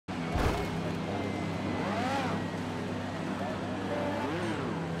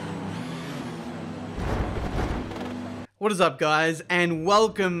What is up, guys, and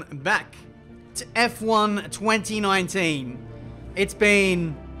welcome back to F1 2019. It's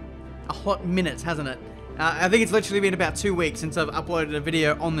been a hot minute, hasn't it? I think it's literally been about 2 weeks since I've uploaded a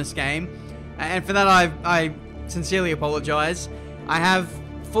video on this game, and for that I sincerely apologize. I have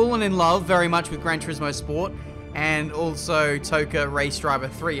fallen in love very much with Gran Turismo Sport and also Toka Race Driver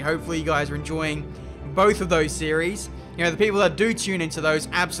 3. Hopefully you guys are enjoying both of those series. You know, the people that do tune into those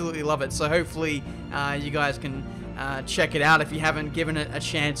absolutely love it, so hopefully you guys can check it out if you haven't given it a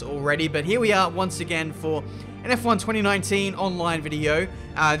chance already. But here we are once again for an F1 2019 online video.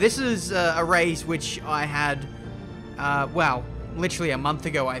 This is a race which I had, well, literally a month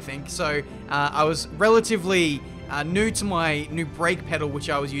ago, I think. So I was relatively new to my new brake pedal which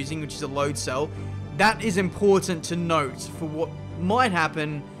I was using, which is a load cell. That is important to note for what might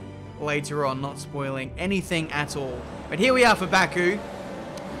happen later on, not spoiling anything at all. But here we are for Baku.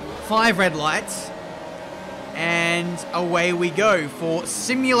 5 red lights. And away we go for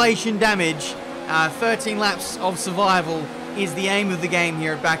simulation damage. 13 laps of survival is the aim of the game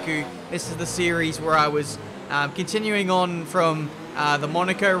here at Baku. This is the series where I was continuing on from the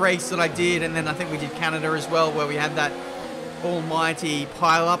Monaco race that I did, and then I think we did Canada as well, where we had that almighty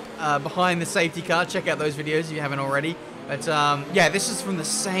pile-up behind the safety car. Check out those videos if you haven't already. But yeah, this is from the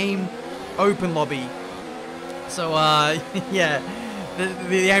same open lobby. So yeah.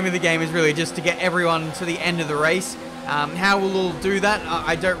 The aim of the game is really just to get everyone to the end of the race. How we'll all do that,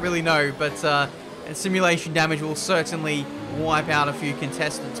 I don't really know, but simulation damage will certainly wipe out a few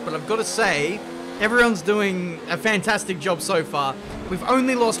contestants. But I've got to say, everyone's doing a fantastic job so far. We've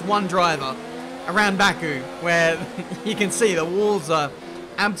only lost one driver around Baku, where you can see the walls are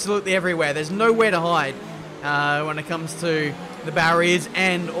absolutely everywhere. There's nowhere to hide when it comes to the barriers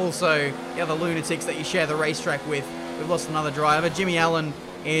and also the other lunatics that you share the racetrack with. We've lost another driver. Jimmy Allen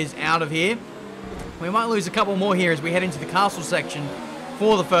is out of here. We might lose a couple more here as we head into the castle section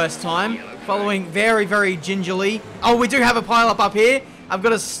for the first time. Following very, very gingerly. Oh, we do have a pile-up up here. I've got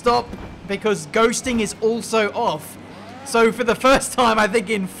to stop because ghosting is also off. So for the first time, I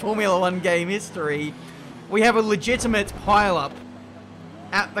think, in Formula 1 game history, we have a legitimate pile-up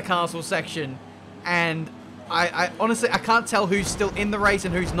at the castle section. And I honestly, I can't tell who's still in the race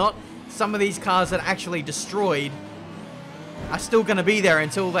and who's not. Some of these cars that are actually destroyed are still going to be there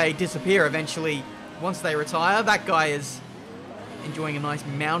until they disappear eventually once they retire. That guy is enjoying a nice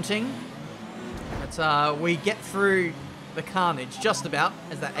mounting. But we get through the carnage just about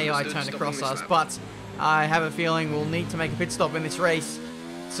as that AI turned across us. But I have a feeling we'll need to make a pit stop in this race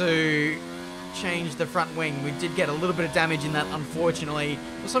to change the front wing. We did get a little bit of damage in that, unfortunately.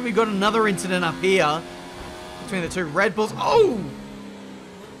 Looks like we've got another incident up here between the two Red Bulls. Oh!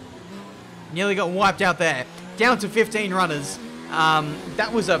 Nearly got wiped out there. Down to 15 runners.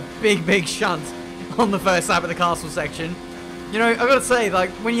 That was a big, big shunt on the first lap of the castle section. You know, I've got to say, like,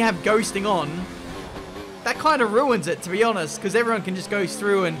 when you have ghosting on, that kind of ruins it, to be honest, because everyone can just go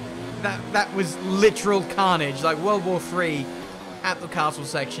through, and that was literal carnage, like World War III at the castle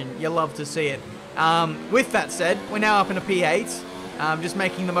section. You love to see it. With that said, we're now up in a P8, just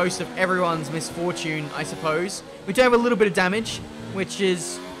making the most of everyone's misfortune, I suppose. We do have a little bit of damage, which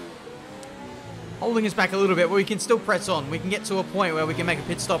is holding us back a little bit, but we can still press on. We can get to a point where we can make a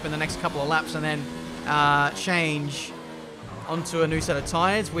pit stop in the next couple of laps and then change onto a new set of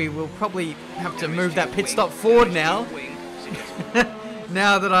tires. We will probably have to move that pit stop forward now.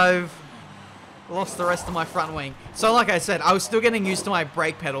 Now that I've lost the rest of my front wing. So like I said, I was still getting used to my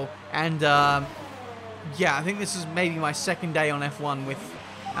brake pedal, and yeah, I think this is maybe my second day on F1 with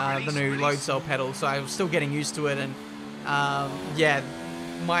the new load cell pedal, so I was still getting used to it, and yeah,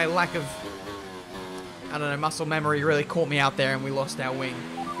 my lack of, I don't know, muscle memory really caught me out there and we lost our wing.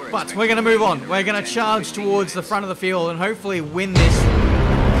 But we're going to move on. We're going to charge towards the front of the field and hopefully win this.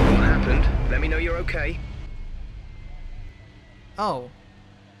 What happened? Let me know you're okay. Oh.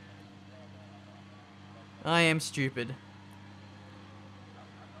 I am stupid.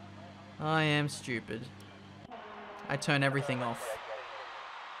 I am stupid. I turn everything off.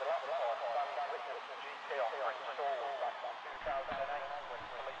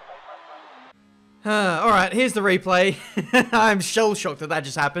 Alright, here's the replay. I'm shell-shocked that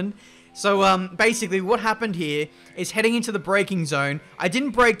just happened. So, basically, what happened here is heading into the braking zone. I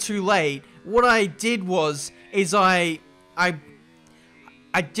didn't brake too late. What I did was, I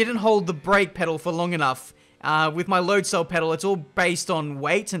didn't hold the brake pedal for long enough. With my load cell pedal, it's all based on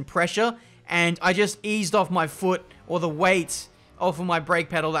weight and pressure, and I just eased off my foot, or the weight, off of my brake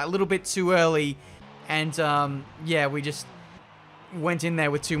pedal that little bit too early, and, yeah, we just went in there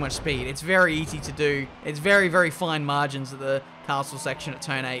with too much speed. It's very easy to do. It's very, very fine margins at the castle section at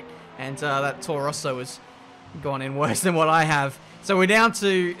turn 8, and that Toro Rosso was gone in worse than what I have. So we're down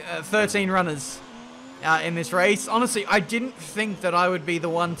to 13 runners in this race. Honestly, I didn't think that I would be the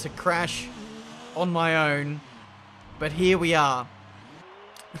one to crash on my own, but here we are.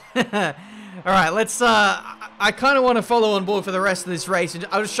 Alright, let's, I kind of want to follow on board for the rest of this race, and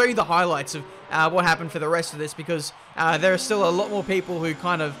I'll just show you the highlights of what happened for the rest of this, because there are still a lot more people who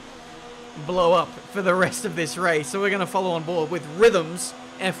kind of blow up for the rest of this race. So we're going to follow on board with Rhythms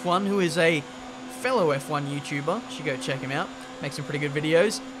F1, who is a fellow F1 YouTuber. You should go check him out. Makes some pretty good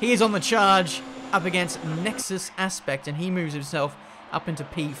videos. He is on the charge up against Nexus Aspect, and he moves himself up into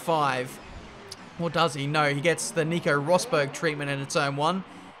P5. Or does he? No, he gets the Nico Rosberg treatment in turn 1.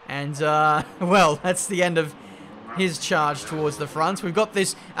 And, well, that's the end of his charge towards the front. We've got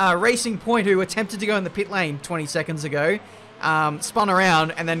this Racing Point who attempted to go in the pit lane 20 seconds ago. Spun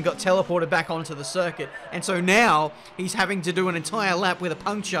around and then got teleported back onto the circuit. And so now he's having to do an entire lap with a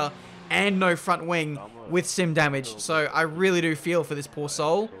puncture and no front wing with sim damage. So I really do feel for this poor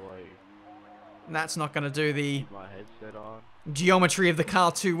soul. That's not going to do the geometry of the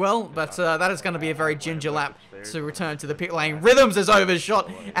car too well, but that is going to be a very ginger lap to return to the pit lane. Rhythms is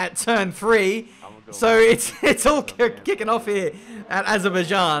overshot at turn 3, so it's all kicking off here at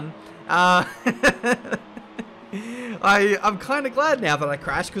Azerbaijan. I'm kind of glad now that I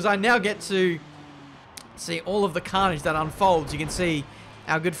crashed, because I now get to see all of the carnage that unfolds. You can see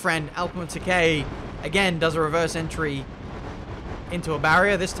our good friend Fanatec again does a reverse entry into a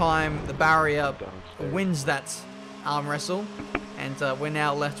barrier. This time the barrier wins that arm wrestle, and we're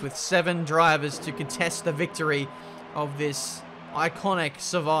now left with 7 drivers to contest the victory of this iconic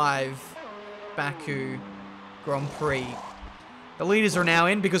Survive Baku Grand Prix. The leaders are now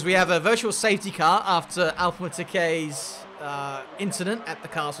in because we have a virtual safety car after Fanatec's incident at the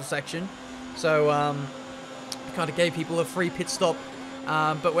castle section. So kind of gave people a free pit stop,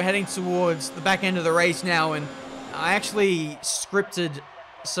 but we're heading towards the back end of the race now, and I actually scripted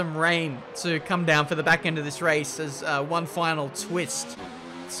some rain to come down for the back end of this race as one final twist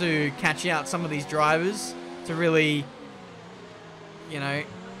to catch out some of these drivers, to really, you know,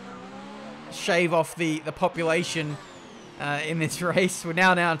 shave off the population in this race. We're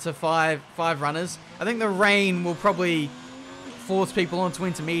now down to five runners. I think the rain will probably force people onto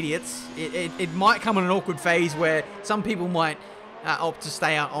intermediates. It might come in an awkward phase where some people might opt to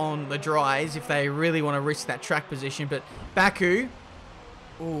stay out on the dries if they really want to risk that track position. But Baku,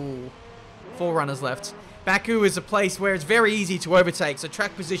 ooh, 4 runners left. Baku is a place where it's very easy to overtake, so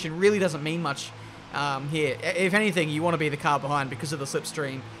track position really doesn't mean much here. If anything, you want to be the car behind because of the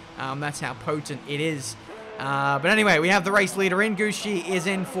slipstream. That's how potent it is. But anyway, we have the race leader in. Gucci is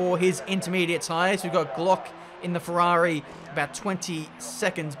in for his intermediate tyres. We've got Glock in the Ferrari about 20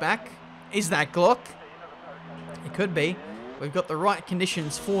 seconds back. Is that Glock? It could be. We've got the right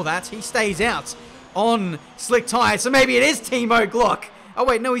conditions for that. He stays out on slick tyres, so maybe it is Timo Glock. Oh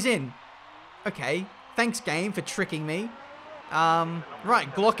wait, no, he's in. Okay, thanks game for tricking me. Right,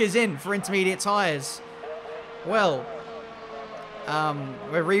 Glock is in for intermediate tyres. Well,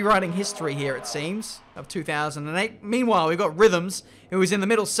 we're rewriting history here, it seems, of 2008. Meanwhile, we've got Rhythms, who is in the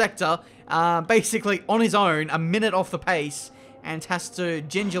middle sector, basically on his own, a minute off the pace, and has to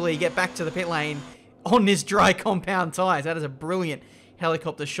gingerly get back to the pit lane on his dry compound tyres. That is a brilliant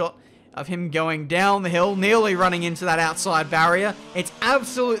helicopter shot of him going down the hill, nearly running into that outside barrier. It's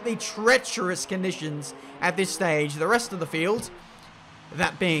absolutely treacherous conditions at this stage. The rest of the field,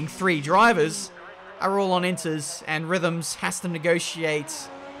 that being 3 drivers, are all on inters, and Rhythms has to negotiate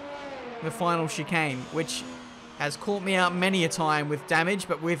the final chicane, which has caught me out many a time with damage,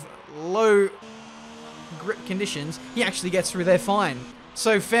 but with low grip conditions, he actually gets through there fine.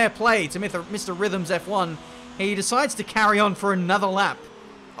 So fair play to Mr. Rhythms F1. He decides to carry on for another lap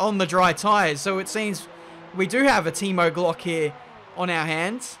on the dry tyres. So it seems we do have a Timo Glock here on our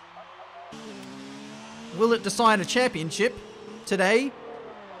hands. Will it decide a championship today?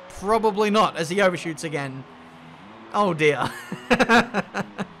 Probably not, as he overshoots again. Oh dear.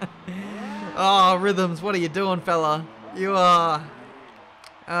 Oh, Rhythms, what are you doing, fella? You are...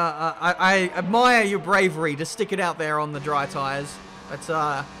 I admire your bravery to stick it out there on the dry tyres.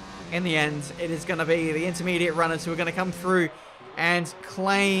 But in the end, it is going to be the intermediate runners who are going to come through and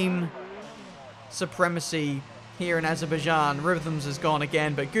claim supremacy here in Azerbaijan. Rhythms has gone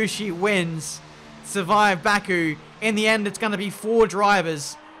again, but Gucci wins. Survive Baku. In the end, it's going to be 4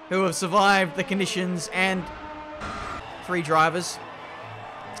 drivers who have survived the conditions, and 3 drivers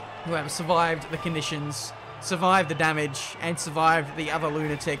who have survived the conditions, survived the damage, and survived the other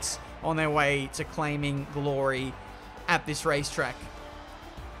lunatics on their way to claiming glory at this racetrack.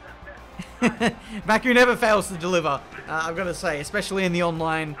 Baku never fails to deliver, I've got to say, especially in the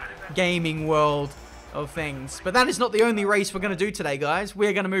online gaming world. of things. But that is not the only race we're going to do today, guys.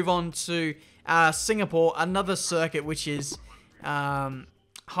 We're going to move on to Singapore, another circuit which is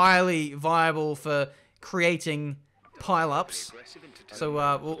highly viable for creating pile-ups.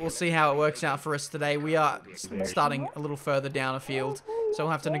 So we'll see how it works out for us today. We are starting a little further down a field, so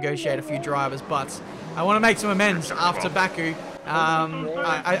we'll have to negotiate a few drivers. But I want to make some amends after Baku.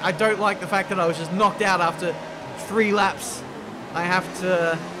 I don't like the fact that I was just knocked out after 3 laps. I have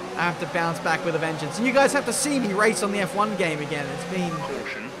to bounce back with a vengeance. And you guys have to see me race on the F1 game again.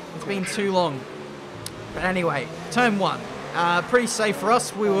 It's been too long. But anyway, turn 1. Pretty safe for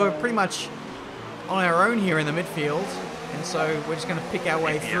us. We were pretty much on our own here in the midfield. And so we're just going to pick our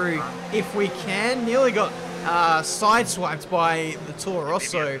way through if we can. Nearly got sideswiped by the Toro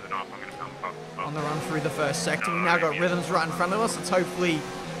Rosso on the run through the first sector. We now got Rhythms right in front of us. Let's hopefully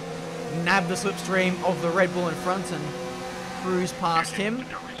nab the slipstream of the Red Bull in front and cruise past him.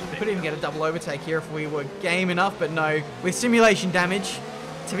 We could even get a double overtake here if we were game enough, but no. With simulation damage,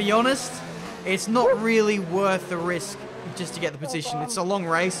 to be honest, it's not really worth the risk just to get the position. It's a long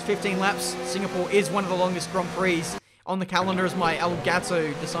race, 15 laps. Singapore is one of the longest Grand Prix on the calendar as my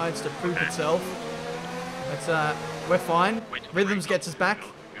Elgato decides to poop itself. But we're fine. Rhythms gets us back.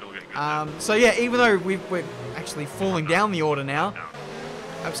 So yeah, even though we're actually falling down the order now,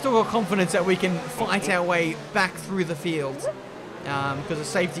 I've still got confidence that we can fight our way back through the field. Because a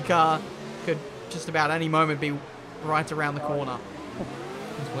safety car could just about any moment be right around the corner.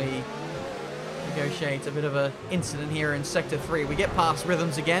 As we negotiate a bit of an incident here in Sector 3. We get past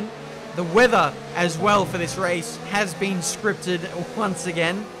Rhythms again. The weather as well for this race has been scripted once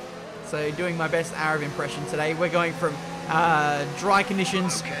again. So doing my best Arab impression today. We're going from dry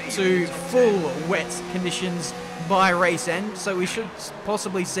conditions to full wet conditions by race end. So we should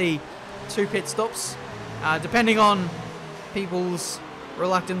possibly see 2 pit stops. Depending on people's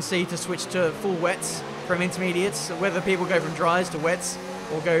reluctancy to switch to full wets from intermediates. Whether people go from dries to wets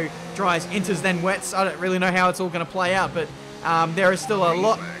or go dries, inters, then wets. I don't really know how it's all going to play out. But there is still a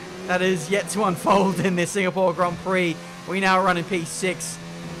lot that is yet to unfold in this Singapore Grand Prix. We now run in P6.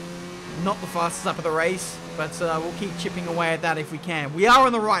 Not the fastest up of the race, but we'll keep chipping away at that if we can. We are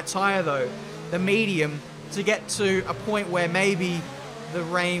on the right tyre though, the medium, to get to a point where maybe the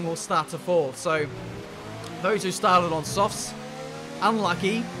rain will start to fall. So those who started on softs,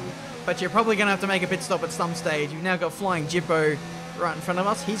 unlucky, but you're probably going to have to make a pit stop at some stage. You've now got Flying Jibbo right in front of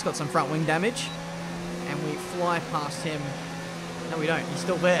us. He's got some front wing damage, and we fly past him. No, we don't. He's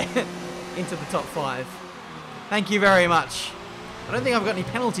still there. Into the top 5. Thank you very much. I don't think I've got any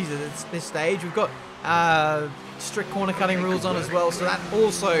penalties at this stage. We've got strict corner cutting rules on as well, so that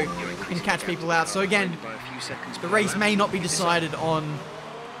also can catch people out. So again, the race may not be decided on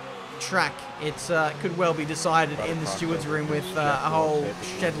track. It could well be decided in the steward's room with a whole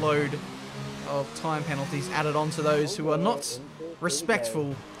shed load of time penalties added on to those who are not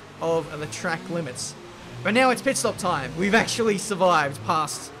respectful of the track limits. But now it's pit stop time. We've actually survived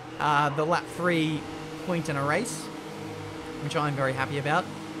past the lap 3 point in a race, which I'm very happy about.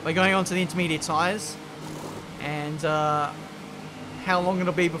 We're going on to the intermediate tyres, and how long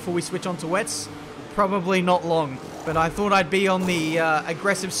it'll be before we switch on to wets? Probably not long, but I thought I'd be on the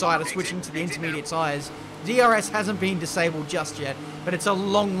aggressive side of switching to the intermediate tyres. DRS hasn't been disabled just yet, but it's a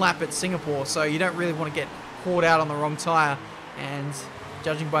long lap at Singapore, so you don't really want to get caught out on the wrong tyre, and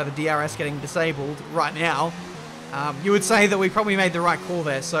judging by the DRS getting disabled right now, you would say that we probably made the right call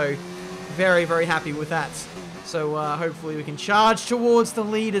there, so very, very happy with that. So hopefully we can charge towards the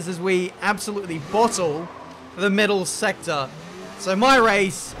leaders as we absolutely bottle the middle sector. So my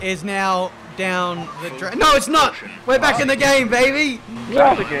race is now down the track. No, it's not! We're back in the game, baby!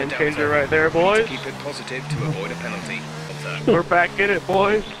 That's a game changer right there, boys. Keep it positive to avoid a penalty. We're back in it,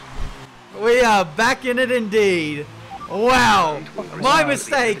 boys. We are back in it indeed. Wow! My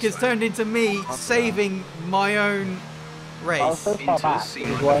mistake has turned into me saving my own race. Inters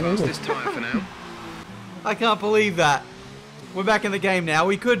seem like the fastest tyre for now. I can't believe that. We're back in the game now.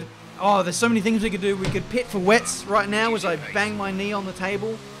 We could... Oh, there's so many things we could do. We could pit for wets right now as I bang my knee on the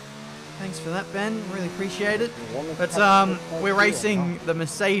table. Thanks for that, Ben. Really appreciate it. But we're racing the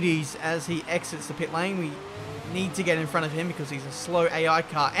Mercedes as he exits the pit lane. We need to get in front of him because he's a slow AI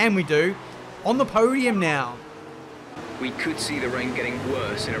car. And we do. On the podium now. We could see the rain getting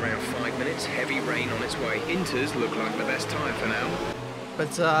worse in around 5 minutes. Heavy rain on its way. Inters look like the best tyre for now.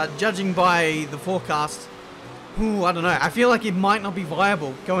 But judging by the forecast, I don't know. I feel like it might not be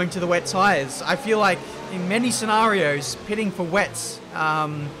viable going to the wet tyres. I feel like in many scenarios, pitting for wets,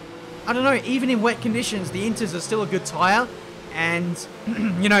 I don't know, even in wet conditions, the Inters are still a good tyre. And,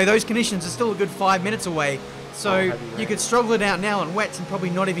 you know, those conditions are still a good 5 minutes away. So you could struggle it out now on wets and probably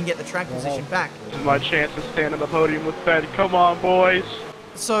not even get the track position back. This is my chance to stand on the podium with Fed. Come on, boys.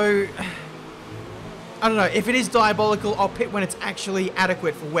 So, I don't know. If it is diabolical, I'll pit when it's actually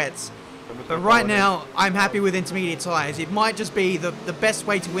adequate for wets. But right now, I'm happy with intermediate tyres. It might just be the best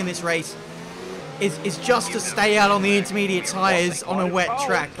way to win this race is just to stay out on the intermediate tyres on a wet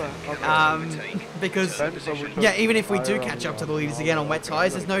track. Because, yeah, even if we do catch up to the leaders again on wet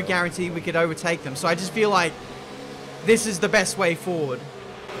tyres, there's no guarantee we could overtake them. So I just feel like this is the best way forward.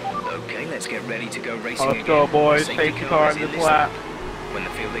 Okay, let's get ready to go racing Let's go, boys. Safety car in this lap. When the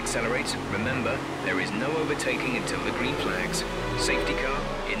field accelerates, remember, there is no overtaking until the green flags. Safety car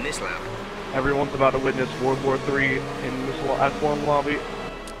in this lap. Everyone's about to witness World War III in this F1 lobby.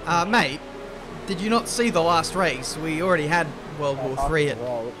 Mate, did you not see the last race? We already had World War III at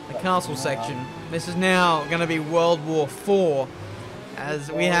the castle section. This is now going to be World War IV, as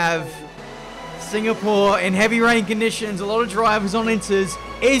we have Singapore in heavy rain conditions, a lot of drivers on inters.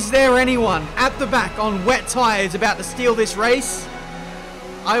 Is there anyone at the back on wet tyres about to steal this race?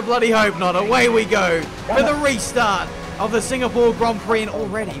 I bloody hope not. Away we go for the restart of the Singapore Grand Prix, and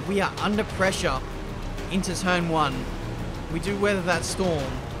already we are under pressure into turn 1. We do weather that storm.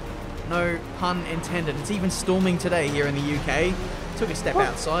 No pun intended. It's even storming today here in the UK. Took a step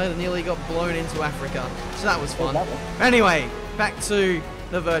outside and nearly got blown into Africa. So that was fun. Anyway, back to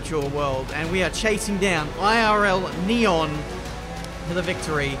the virtual world, and we are chasing down IRL Neon to the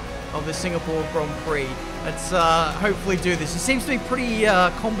victory of the Singapore Grand Prix. Let's hopefully do this. He seems to be pretty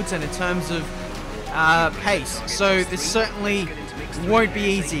competent in terms of pace, so this certainly won't be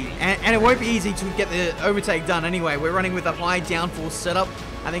easy. And it won't be easy to get the overtake done anyway. We're running with a high downforce setup,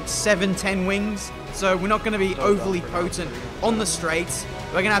 I think 7-10 wings, so we're not going to be overly potent on the straights.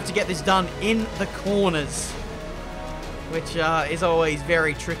 We're going to have to get this done in the corners, which is always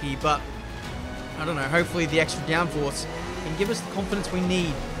very tricky, but I don't know, hopefully the extra downforce can give us the confidence we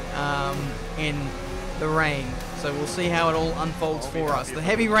need in the rain. So we'll see how it all unfolds for us. The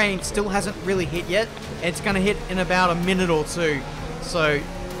heavy rain still hasn't really hit yet. It's going to hit in about a minute or two. So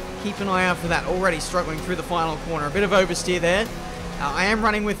keep an eye out for that. Already struggling through the final corner. A bit of oversteer there. I am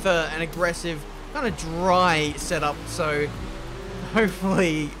running with an aggressive, kind of dry setup. So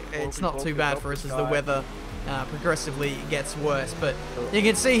hopefully it's not too bad for us as the weather progressively gets worse. But you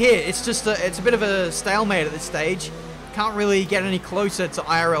can see here, it's just it's a bit of a stalemate at this stage. Can't really get any closer to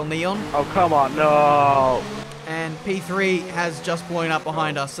IRL Neon. Oh, come on, no. And P3 has just blown up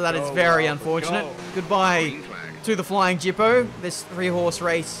behind us, so that is very unfortunate. Goodbye to the Flying Jippo. This 3-horse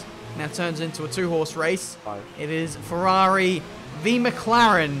race now turns into a 2-horse race. It is Ferrari v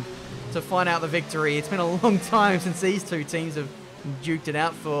McLaren to find out the victory. It's been a long time since these two teams have duked it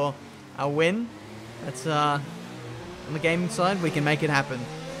out for a win. That's on the gaming side, we can make it happen.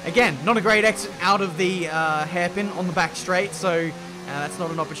 Again, not a great exit out of the hairpin on the back straight, so that's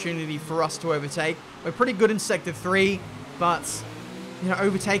not an opportunity for us to overtake. We're pretty good in Sector 3, but you know,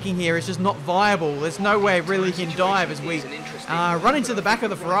 overtaking here is just not viable. There's no way really we can dive as we run into the back of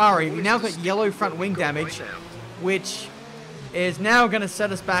the Ferrari. We now got yellow front wing damage, which is now going to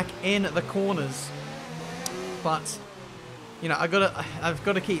set us back in the corners. But you know, I've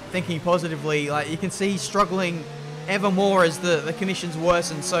got to keep thinking positively. Like you can see, he's struggling ever more as the conditions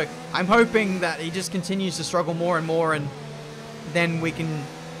worsen. So I'm hoping that he just continues to struggle more and more, and then we can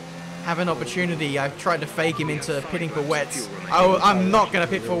have an opportunity. I've tried to fake him into pitting for wets. I'm not going to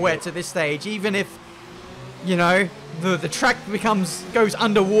pit for wets at this stage, even if you know the track goes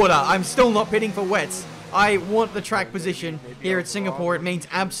underwater. I'm still not pitting for wets. I want the track position here at Singapore. It means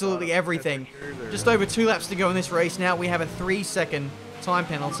absolutely everything. Just over 2 laps to go in this race now. We have a 3-second time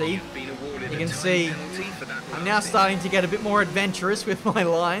penalty. You can see I'm now starting to get a bit more adventurous with my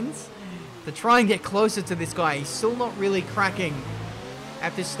lines to try and get closer to this guy. He's still not really cracking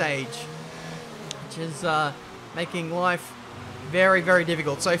at this stage, which is making life very, very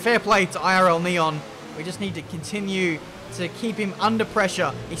difficult. So fair play to IRL Neon. We just need to continue to keep him under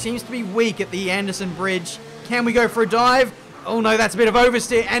pressure. He seems to be weak at the Anderson Bridge. Can we go for a dive? Oh no, that's a bit of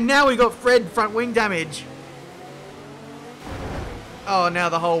oversteer. And now we got Fred front wing damage. Oh, now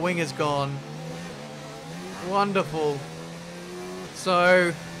the whole wing is gone. Wonderful.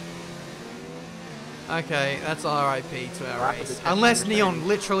 So, okay, that's RIP to our race. Unless Neon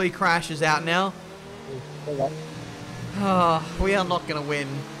literally crashes out now. We are not going to win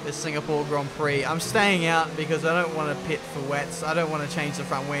this Singapore Grand Prix. I'm staying out because I don't want to pit for wets. I don't want to change the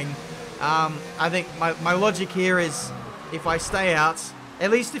front wing. I think my logic here is if I stay out,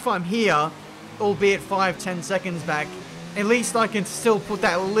 at least if I'm here, albeit 5-10 seconds back, at least I can still put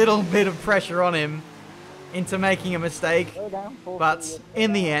that little bit of pressure on him into making a mistake. But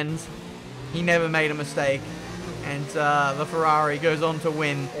in the end, he never made a mistake. and the Ferrari goes on to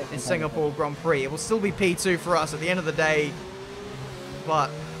win in Singapore Grand Prix. It will still be P2 for us at the end of the day, but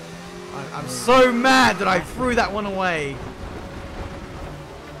I'm so mad that I threw that one away.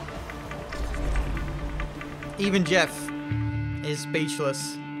 Even Jeff is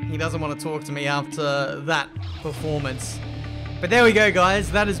speechless. He doesn't want to talk to me after that performance. But there we go,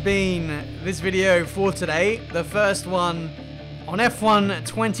 guys. That has been this video for today. The first one on F1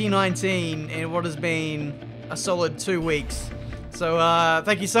 2019 in what has been a solid 2 weeks. So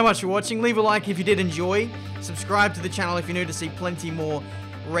thank you so much for watching. Leave a like if you did enjoy. Subscribe to the channel if you're new to see plenty more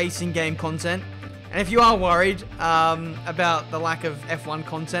racing game content. And if you are worried about the lack of F1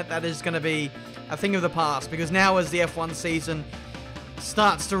 content, that is going to be a thing of the past. Because now as the F1 season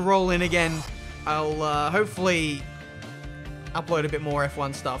starts to roll in again, I'll hopefully upload a bit more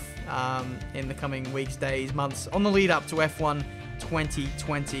F1 stuff in the coming weeks, days, months on the lead up to F1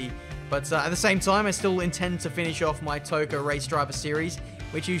 2020. But at the same time, I still intend to finish off my Toka Race Driver series,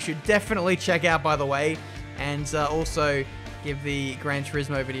 which you should definitely check out, by the way, and also give the Gran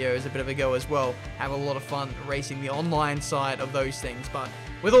Turismo videos a bit of a go as well. Have a lot of fun racing the online side of those things. But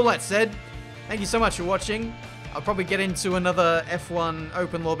with all that said, thank you so much for watching. I'll probably get into another F1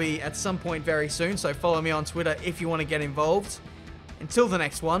 open lobby at some point very soon, so follow me on Twitter if you want to get involved. Until the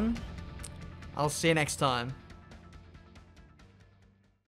next one, I'll see you next time.